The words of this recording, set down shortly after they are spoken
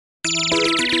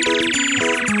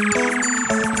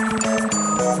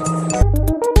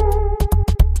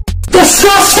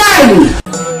Disgusting!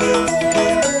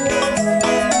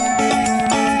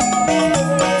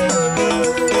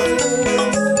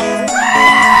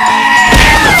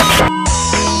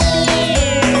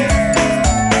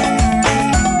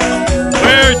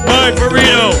 Where's my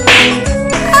burrito?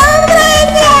 Oh my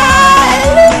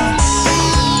god!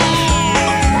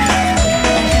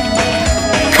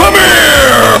 Come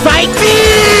here! Fight me!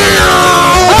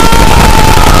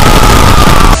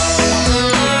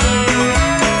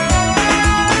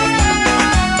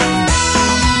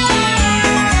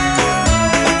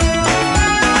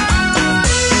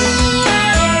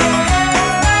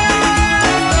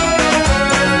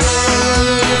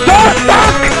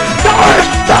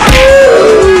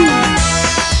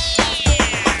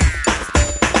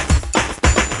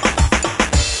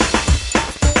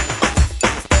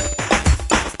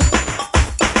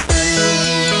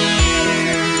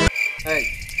 Hey!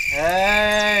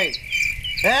 Hey!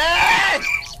 Hey!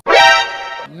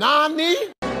 Nani?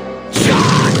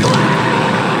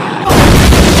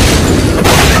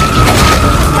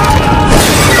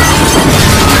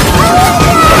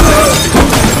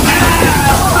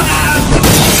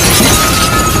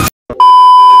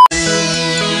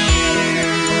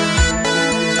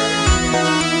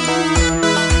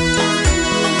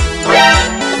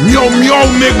 Meow meow,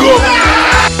 nigga!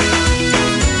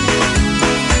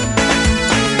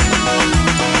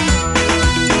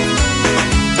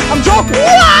 I'm joking!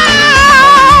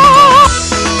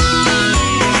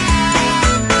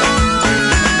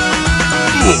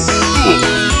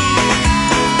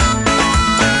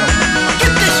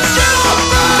 Get this shit off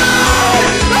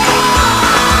me!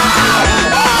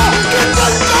 Get this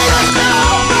shit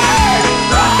off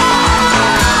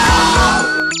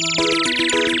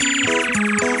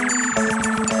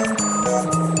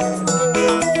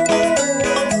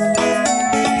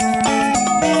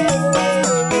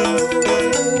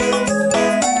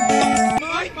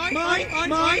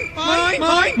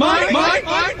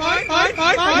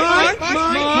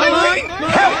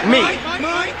Help me!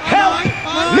 Help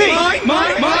me!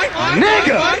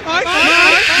 Nigga!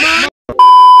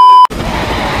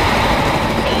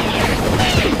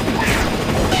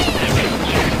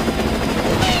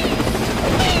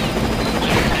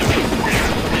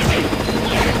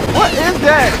 What is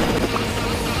that?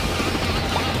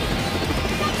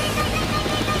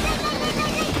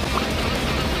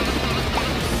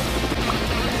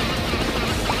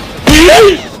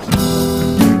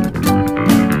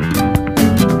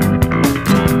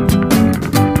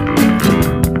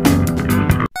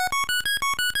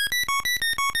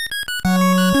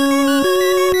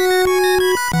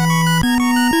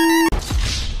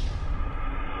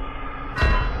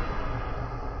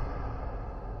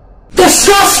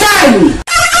 Disgusting!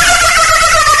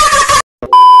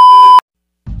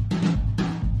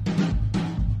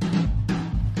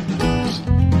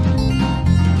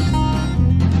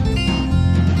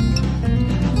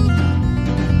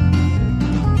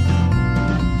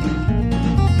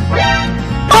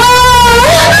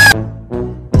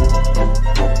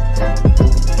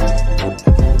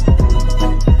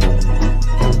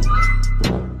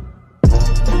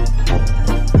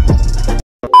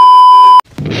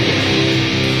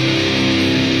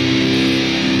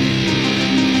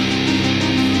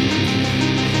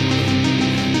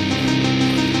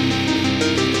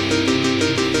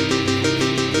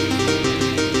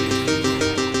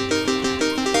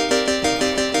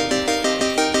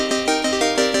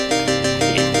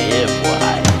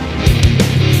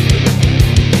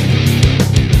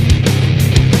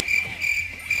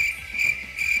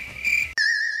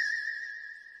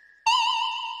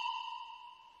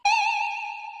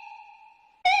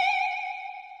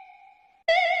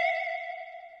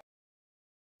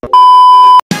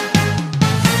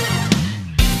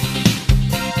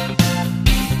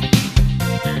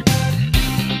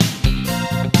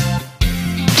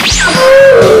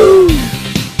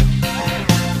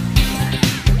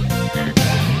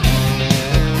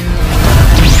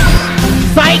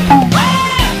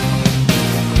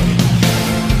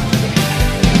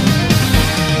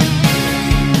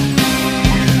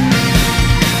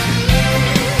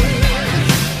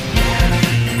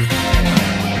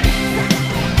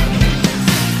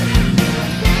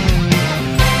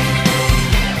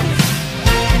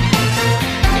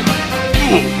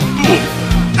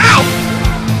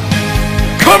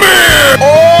 Come here!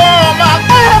 Oh my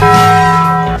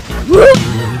god!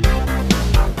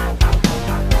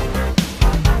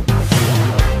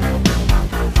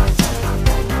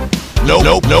 Nope,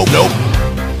 nope, nope, nope.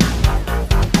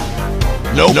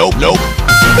 Nope, nope, nope.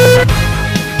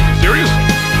 Serious?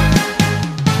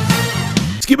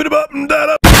 Skip it up and that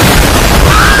up.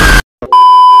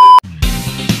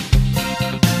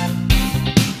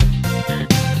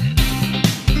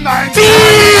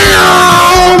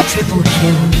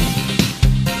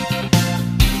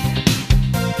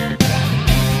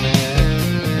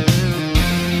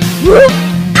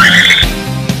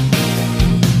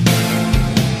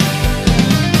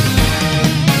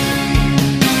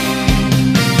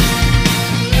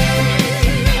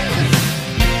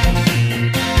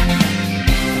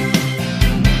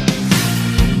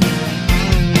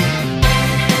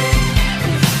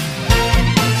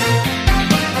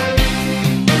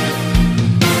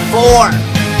 4,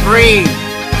 3,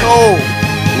 2,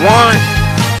 1.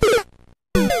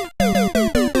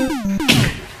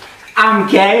 I'm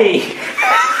gay.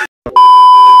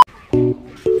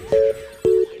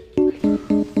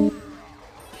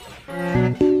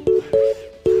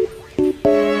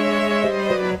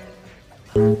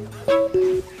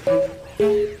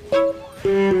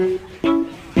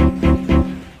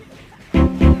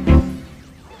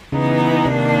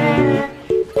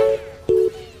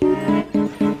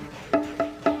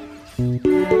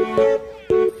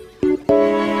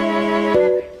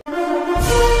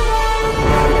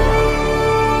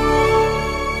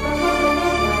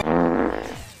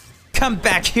 Come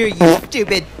back here, you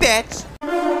stupid bitch!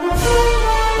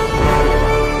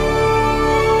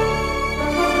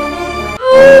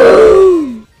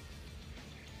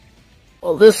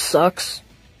 Well, this sucks.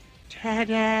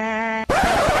 Ta-da!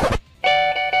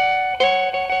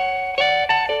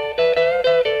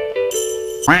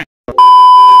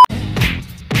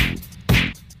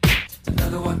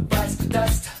 Another one bites the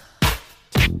dust.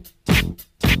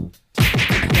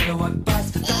 Another one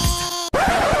bites the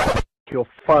dust. You're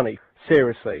funny.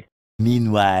 Seriously.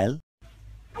 Meanwhile...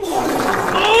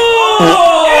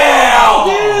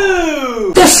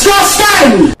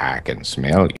 Disgusting! I can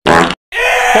smell you. What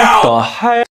the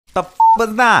heck? The f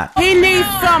was that? He needs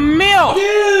some milk.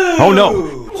 Oh no!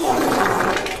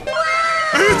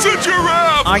 It's a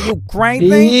giraffe! Are you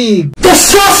crazy?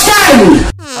 Disgusting!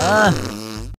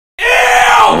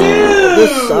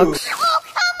 This sucks.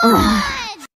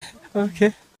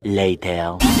 Okay.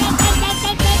 Later.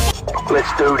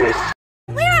 Let's do this.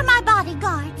 Where are my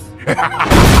bodyguards?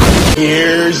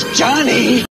 Here's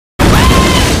Johnny!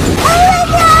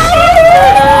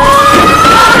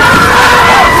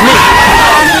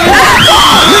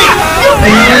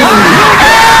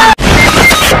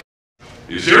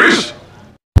 You serious?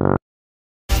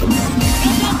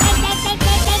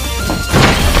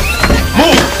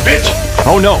 Move, bitch!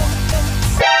 Oh no!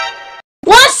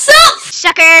 What's up,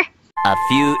 sucker? A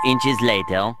few inches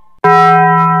later.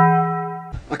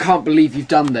 I can't believe you've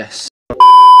done this.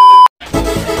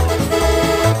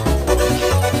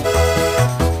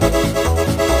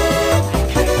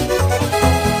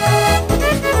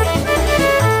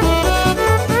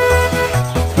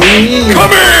 Come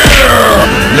here!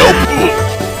 Nope.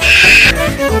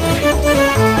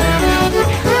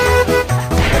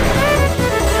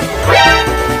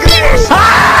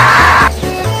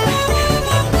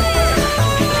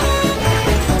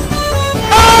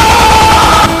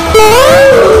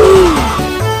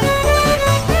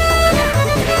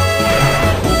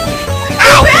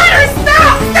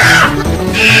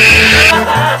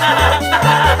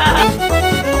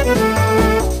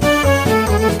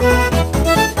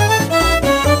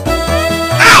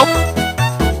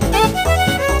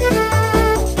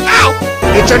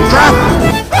 It's a trap!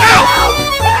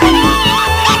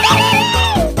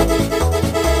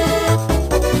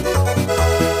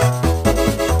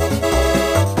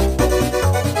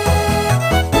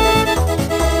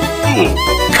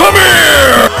 Come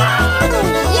here!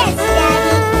 Yes,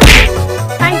 Daddy.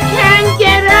 I can't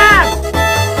get up!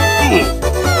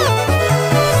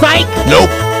 Psych!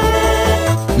 Nope.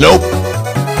 Nope.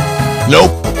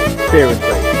 Nope.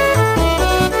 Seriously.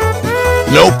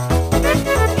 Nope.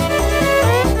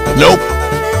 Nope.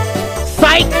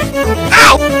 Psych!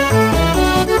 Ow!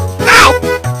 Ow!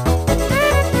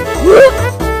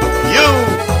 You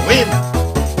win.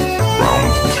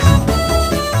 Round 2.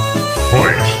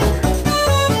 Fight.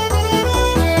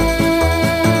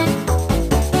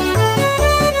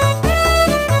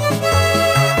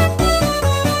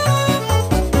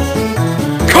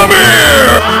 Come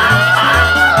here!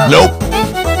 Nope.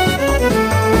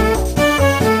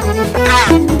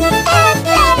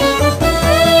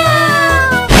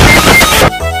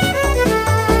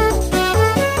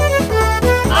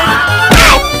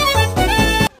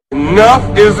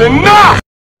 Enough is enough!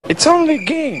 It's only a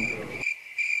game.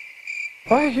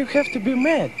 Why you have to be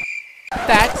mad?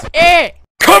 That's it!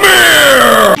 Come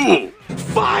here!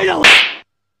 Finally!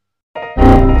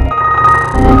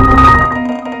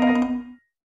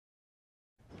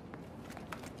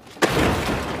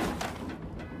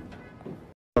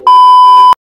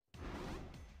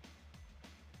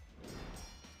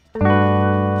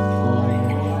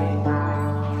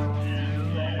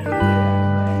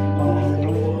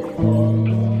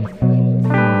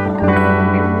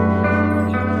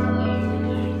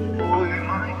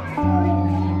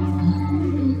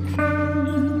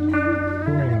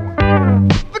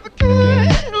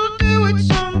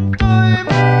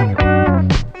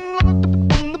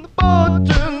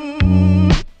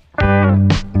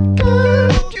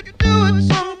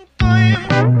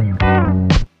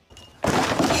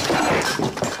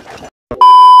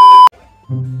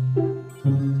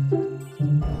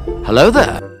 Hello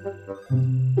there.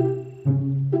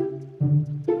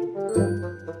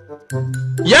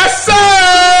 Yes,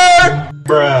 sir!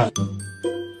 Bruh.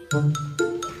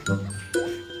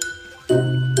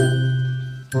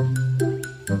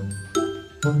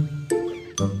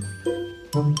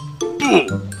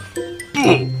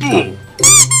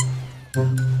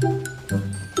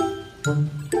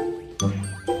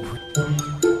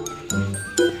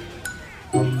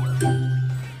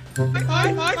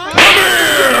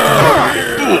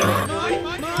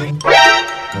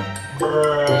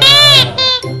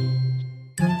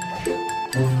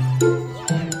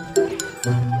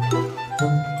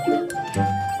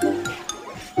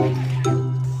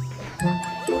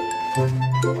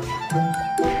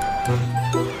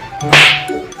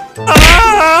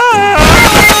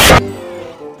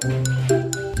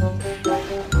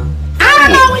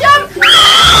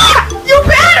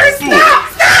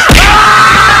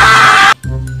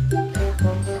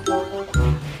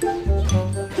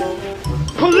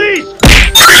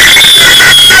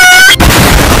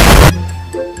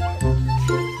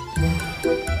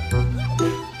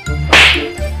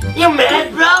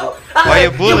 Why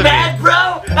you bullying me?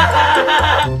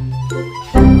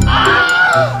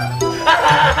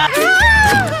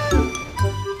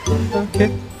 Okay.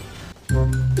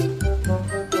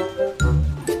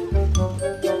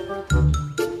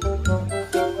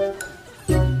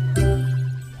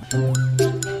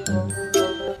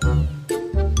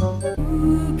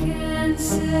 Who can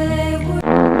say what?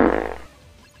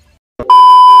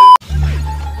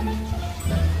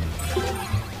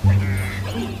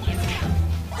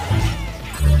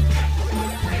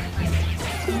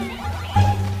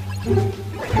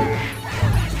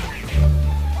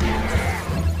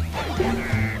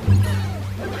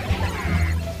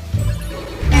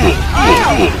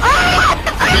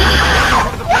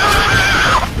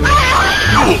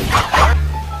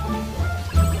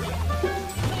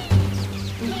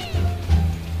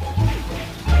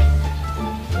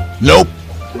 Nope.